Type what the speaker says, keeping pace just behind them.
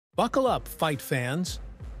Buckle up, fight fans.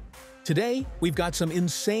 Today, we've got some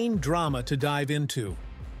insane drama to dive into.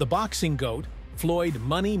 The boxing GOAT, Floyd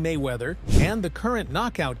 "Money" Mayweather, and the current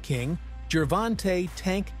knockout king, Gervonta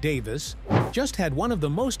 "Tank" Davis, just had one of the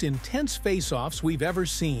most intense face-offs we've ever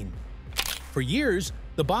seen. For years,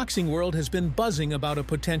 the boxing world has been buzzing about a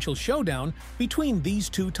potential showdown between these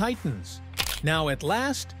two titans. Now at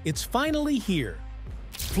last, it's finally here.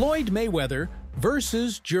 Floyd Mayweather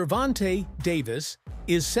versus Gervonta Davis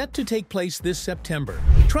is set to take place this September.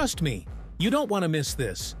 Trust me, you don't want to miss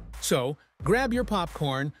this. So, grab your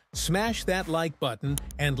popcorn, smash that like button,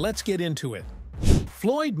 and let's get into it.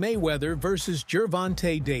 Floyd Mayweather versus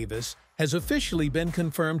Gervonta Davis has officially been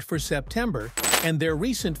confirmed for September, and their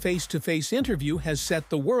recent face-to-face interview has set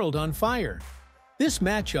the world on fire. This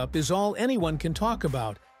matchup is all anyone can talk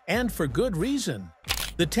about, and for good reason.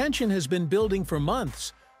 The tension has been building for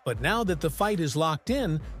months, but now that the fight is locked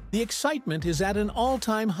in, the excitement is at an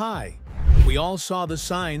all-time high. We all saw the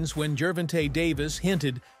signs when Gervonta Davis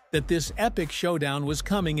hinted that this epic showdown was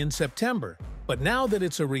coming in September, but now that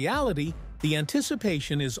it's a reality, the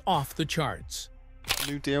anticipation is off the charts.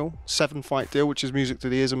 New deal, 7-fight deal, which is music to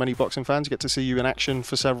the ears of many boxing fans. Get to see you in action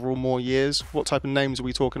for several more years. What type of names are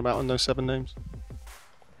we talking about on those 7 names?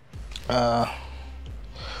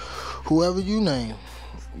 Whoever you name,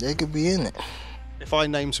 they could be in it. If I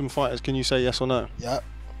name some fighters, can you say yes or no? Yep.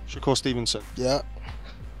 Shakur Stevenson. Yep.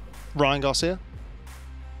 Ryan Garcia.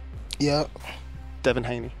 Yep. Devin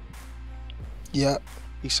Haney. Yep.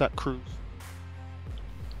 Isaac Cruz.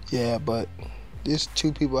 Yeah, but there's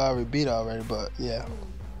 2 people I already beat already, but yeah.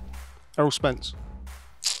 Errol Spence.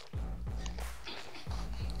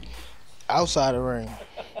 Outside the ring.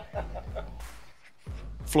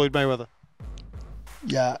 Floyd Mayweather.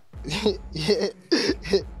 Yeah.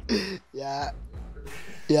 Yeah.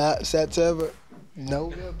 Yeah, September.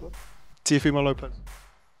 November. Teofimo Lopez.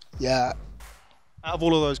 Yeah. Out of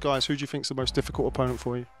all of those guys, who do you think is the most difficult opponent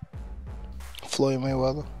for you? Floyd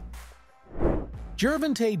Mayweather.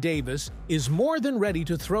 Gervonta Davis is more than ready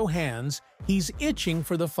to throw hands. He's itching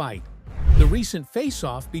for the fight. The recent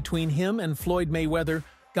face-off between him and Floyd Mayweather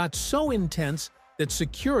got so intense that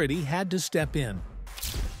security had to step in.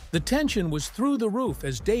 The tension was through the roof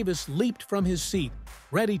as Davis leaped from his seat,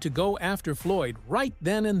 ready to go after Floyd right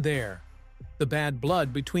then and there. The bad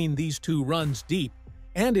blood between these two runs deep,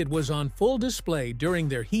 and it was on full display during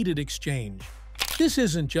their heated exchange. This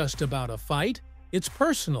isn't just about a fight, it's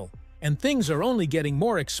personal, and things are only getting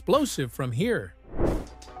more explosive from here.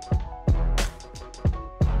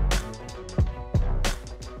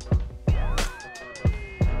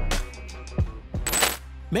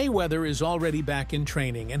 Mayweather is already back in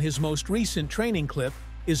training, and his most recent training clip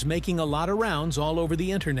is making a lot of rounds all over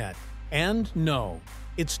the internet. And no,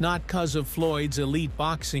 it's not 'cause of Floyd's elite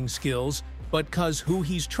boxing skills, but 'cause who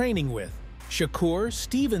he's training with, Shakur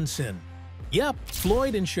Stevenson. Yep,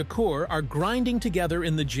 Floyd and Shakur are grinding together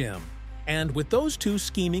in the gym. And with those two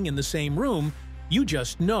scheming in the same room, you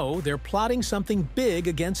just know they're plotting something big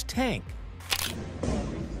against Tank.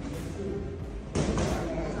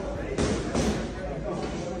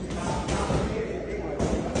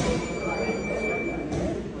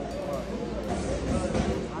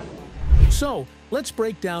 So, let's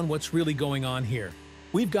break down what's really going on here.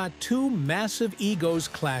 We've got 2 massive egos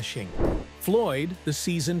clashing. Floyd, the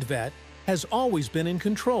seasoned vet, has always been in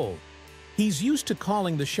control. He's used to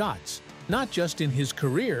calling the shots, not just in his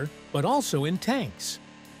career, but also in Tank's.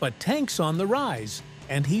 But Tank's on the rise,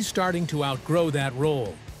 and he's starting to outgrow that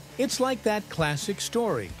role. It's like that classic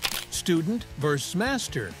story, student versus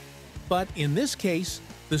master. But in this case,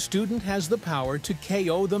 the student has the power to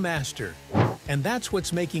KO the master. And that's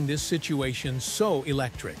what's making this situation so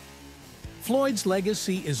electric. Floyd's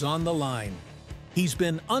legacy is on the line. He's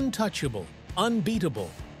been untouchable,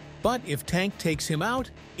 unbeatable. But if Tank takes him out,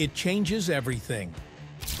 it changes everything.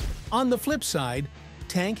 On the flip side,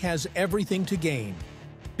 Tank has everything to gain.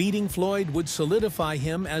 Beating Floyd would solidify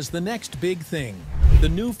him as the next big thing, the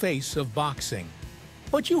new face of boxing.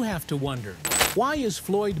 But you have to wonder, why is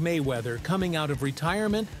Floyd Mayweather coming out of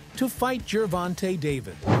retirement to fight Gervonta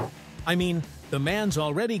Davis? I mean, the man's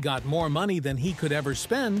already got more money than he could ever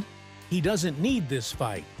spend. He doesn't need this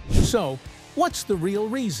fight. So, what's the real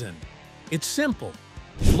reason? It's simple.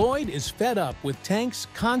 Floyd is fed up with Tank's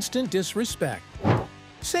constant disrespect.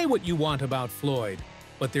 Say what you want about Floyd,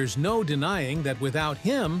 but there's no denying that without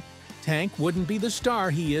him, Tank wouldn't be the star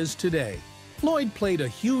he is today. Floyd played a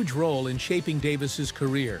huge role in shaping Davis's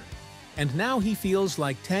career, and now he feels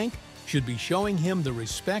like Tank should be showing him the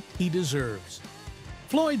respect he deserves.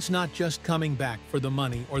 Floyd's not just coming back for the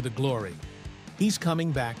money or the glory. He's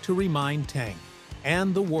coming back to remind Tank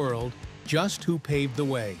and the world just who paved the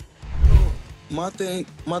way. My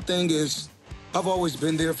thing is, I've always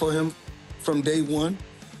been there for him from day one.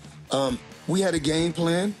 We had a game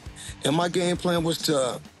plan, and my game plan was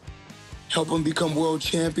to help him become world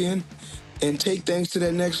champion and take things to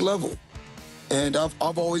that next level. And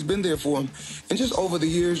I've always been there for him. And just over the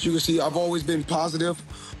years, you can see I've always been positive,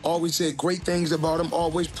 always said great things about him,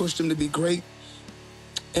 always pushed him to be great.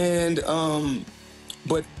 And,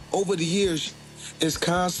 but over the years, it's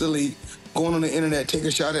constantly going on the internet, take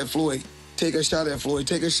a shot at Floyd, take a shot at Floyd,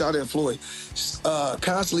 take a shot at Floyd.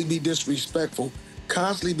 Constantly be disrespectful,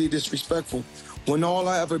 when all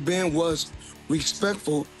I ever been was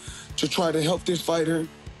respectful to try to help this fighter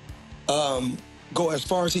go as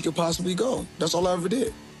far as he could possibly go. That's all I ever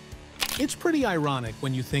did. It's pretty ironic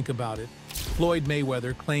when you think about it. Floyd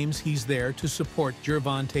Mayweather claims he's there to support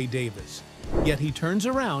Gervonta Davis, yet he turns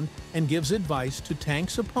around and gives advice to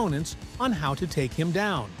Tank's opponents on how to take him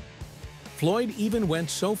down. Floyd even went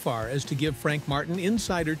so far as to give Frank Martin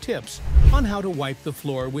insider tips on how to wipe the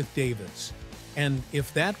floor with Davis. And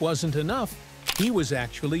if that wasn't enough, he was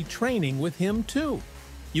actually training with him too.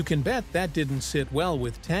 You can bet that didn't sit well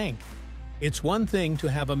with Tank. It's one thing to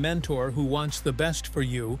have a mentor who wants the best for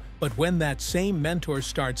you, but when that same mentor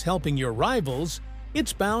starts helping your rivals,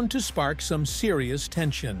 it's bound to spark some serious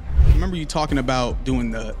tension. I remember you talking about doing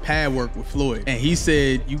the pad work with Floyd, and he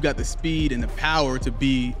said you got the speed and the power to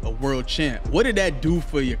be a world champ. What did that do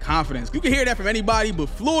for your confidence? You can hear that from anybody, but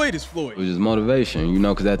Floyd is Floyd. It was just motivation, you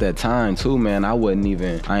know, because at that time too, man, I ain't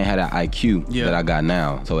had that IQ that I got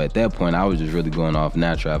now. So at that point, I was just really going off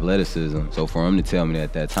natural athleticism. So for him to tell me that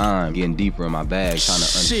at that time, getting deeper in my bag, trying to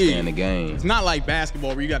understand the game. It's not like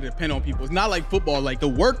basketball where you got to depend on people. It's not like football. Like the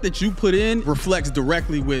work that you put in reflects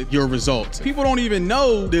directly with your results. People don't even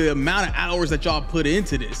know the amount of hours that y'all put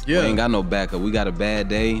into this. We ain't got no backup. We got a bad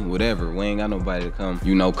day, whatever. We ain't got nobody to come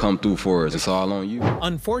through for us. It's all on you.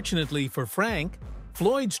 Unfortunately for Frank,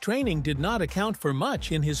 Floyd's training did not account for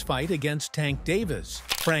much in his fight against Tank Davis.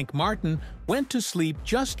 Frank Martin went to sleep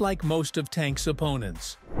just like most of Tank's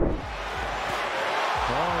opponents. Left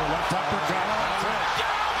uppercut.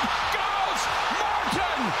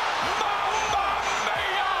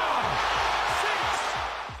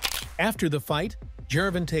 After the fight,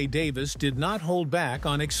 Gervonta Davis did not hold back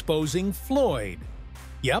on exposing Floyd.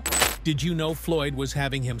 Yep, did you know Floyd was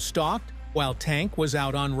having him stalked while Tank was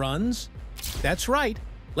out on runs? That's right,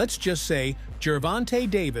 let's just say Gervonta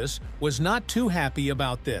Davis was not too happy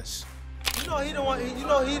about this. He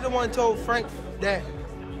the one told Frank that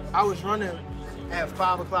I was running at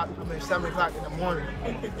 7 o'clock in the morning,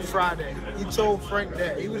 Friday. He told Frank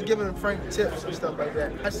that. He was giving Frank tips and stuff like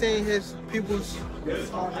that. I seen his people's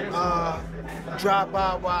drive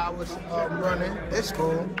by while I was running. It's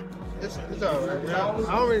cool. It's all right. I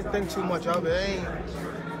don't really think too much of it. He's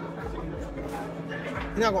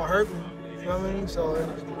not gonna hurt me. You know what I mean? So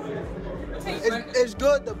it's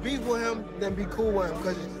good to be with him than be cool with him,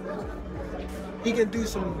 because he can do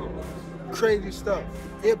some crazy stuff.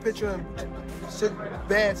 He'll put you in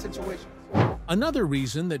bad situations. Another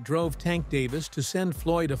reason that drove Tank Davis to send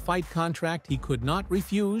Floyd a fight contract he could not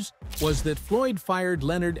refuse was that Floyd fired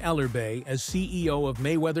Leonard Ellerbay as CEO of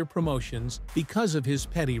Mayweather Promotions because of his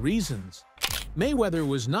petty reasons. Mayweather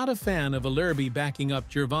was not a fan of Ellerbay backing up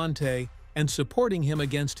Gervonta and supporting him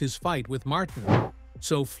against his fight with Martin.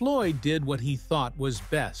 So Floyd did what he thought was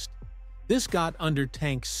best. This got under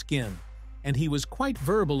Tank's skin, and he was quite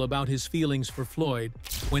verbal about his feelings for Floyd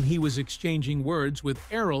when he was exchanging words with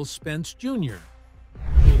Errol Spence Jr.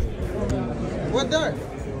 What dirt?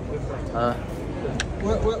 Huh?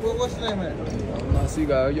 What's the name of it? No, so you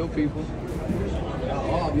got your people.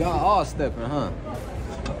 Y'all all stepping, huh?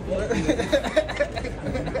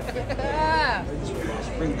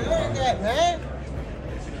 Man.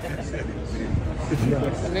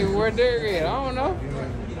 Nigga, where Derek at? I don't know.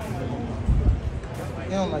 You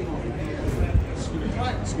don't like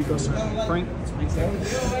Speak up, Frank.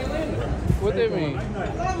 What that mean?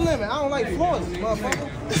 I'm limit. I don't like Floyd, motherfucker.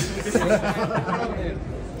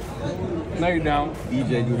 No, you don't.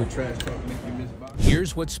 EJ do the trash talk, make you miss about.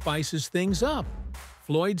 Here's what spices things up.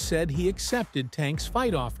 Floyd said he accepted Tank's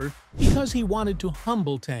fight offer because he wanted to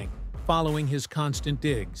humble Tank following his constant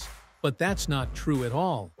digs. But that's not true at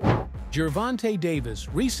all. Gervonta Davis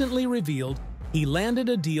recently revealed he landed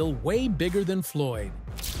a deal way bigger than Floyd.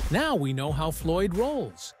 Now we know how Floyd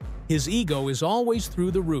rolls. His ego is always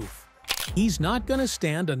through the roof. He's not gonna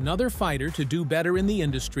stand another fighter to do better in the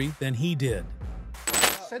industry than he did.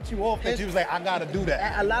 Set you off that you was like, I gotta do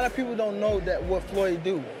that. A lot of people don't know that what Floyd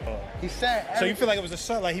do. He said. So you feel like it was a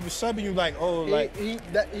sub, like he was subbing you, like, oh, like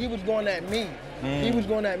he was going at me. He was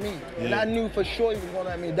going at me, and I knew for sure he was going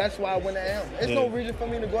at me. That's why I went at him. There's no reason for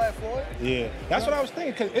me to go at Floyd. Yeah, that's what I was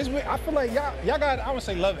thinking. Cause I feel like y'all got, I wouldn't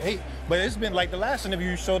say love and hate, but it's been like the last interview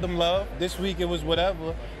you showed them love. This week it was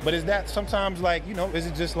whatever. But is that sometimes like, you know, is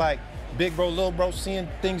it just like big bro, little bro seeing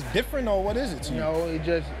things different, or what is it to you?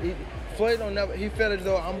 No, Floyd don't never. He felt as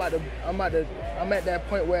though I'm at that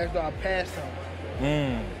point where as though I passed him.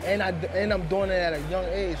 And I'm doing it at a young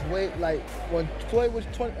age. Like when Floyd was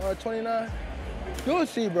 29, you'll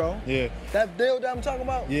see, bro. Yeah. That deal that I'm talking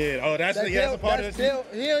about. Yeah. Oh, that's a part of this deal.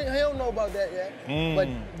 He don't know about that yet. But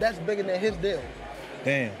that's bigger than his deal.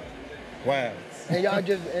 Damn. Wow. And I'm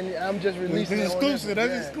just releasing it. This is exclusive.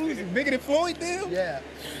 That's exclusive. Bigger than Floyd deal? Yeah.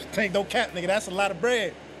 Ain't no cap, nigga. That's a lot of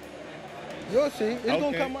bread. You'll see. It's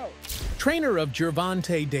gonna come out. Trainer of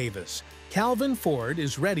Gervonta Davis, Calvin Ford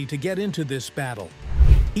is ready to get into this battle.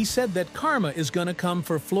 He said that karma is going to come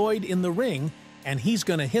for Floyd in the ring, and he's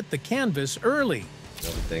going to hit the canvas early.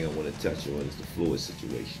 Another thing I want to touch on is the Floyd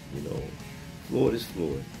situation. You know, Floyd is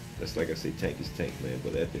Floyd. That's like I say, Tank is Tank, man.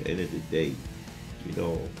 But at the end of the day, you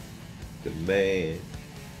know, the man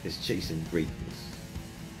is chasing greatness.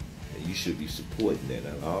 And you should be supporting that.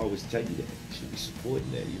 I always tell you that. You should be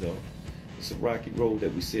supporting that, you know. It's a rocky road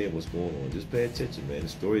that we see what's going on. Just pay attention, man. The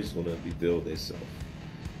story is going to reveal itself,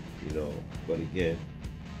 you know. But again,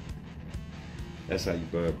 that's how you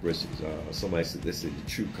burn bridges. Somebody said this is the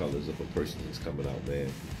true colors of a person that's coming out,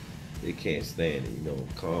 man. They can't stand it, you know.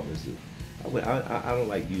 Calm is the. I don't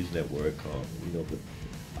like using that word calm, you know. But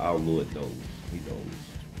our Lord knows. He knows.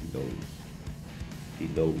 He knows. He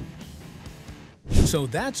knows. So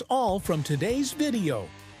that's all from today's video.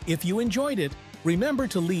 If you enjoyed it, remember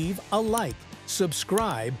to leave a like,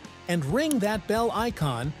 subscribe, and ring that bell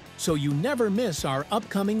icon so you never miss our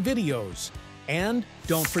upcoming videos. And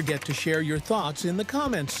don't forget to share your thoughts in the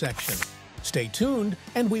comments section. Stay tuned,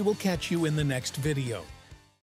 and we will catch you in the next video.